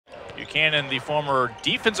Buchanan, the former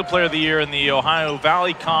Defensive Player of the Year in the Ohio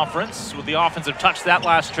Valley Conference, with the offensive touch that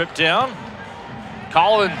last trip down.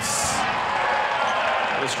 Collins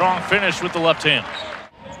with a strong finish with the left hand.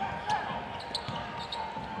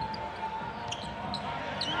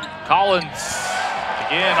 Collins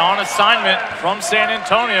again on assignment from San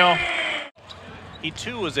Antonio. He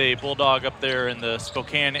too was a Bulldog up there in the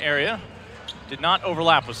Spokane area. Did not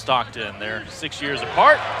overlap with Stockton. They're 6 years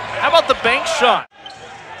apart. How about the bank shot?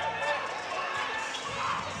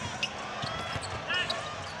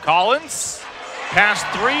 Collins past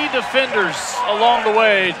 3 defenders along the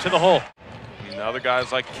way to the hole. And other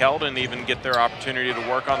guys like Keldon even get their opportunity to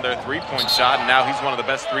work on their three-point shot, and now he's one of the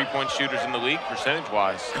best three-point shooters in the league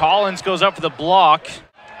percentage-wise. Collins goes up for the block.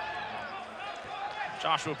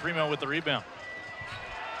 Joshua Primo with the rebound.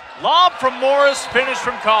 Lob from Morris, finish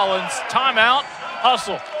from Collins. Timeout,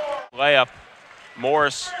 hustle. Layup,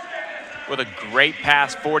 Morris with a great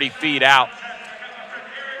pass 40 feet out.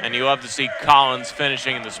 And you love to see Collins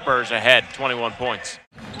finishing and the Spurs ahead, 21 points.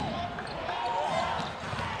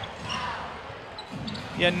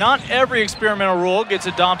 Yeah, not every experimental rule gets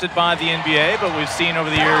adopted by the NBA, but we've seen over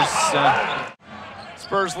the years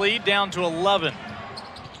Spurs lead down to 11.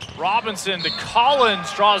 Robinson to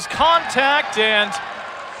Collins, draws contact, and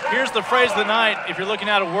here's the phrase of the night if you're looking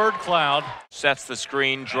at a word cloud. Sets the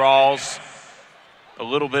screen, draws a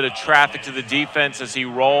little bit of traffic to the defense as he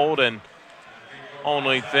rolled, and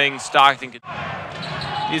only thing Stockton could.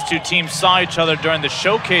 These two teams saw each other during the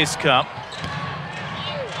Showcase Cup.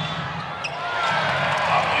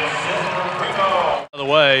 By the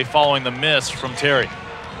way, following the miss from Terry.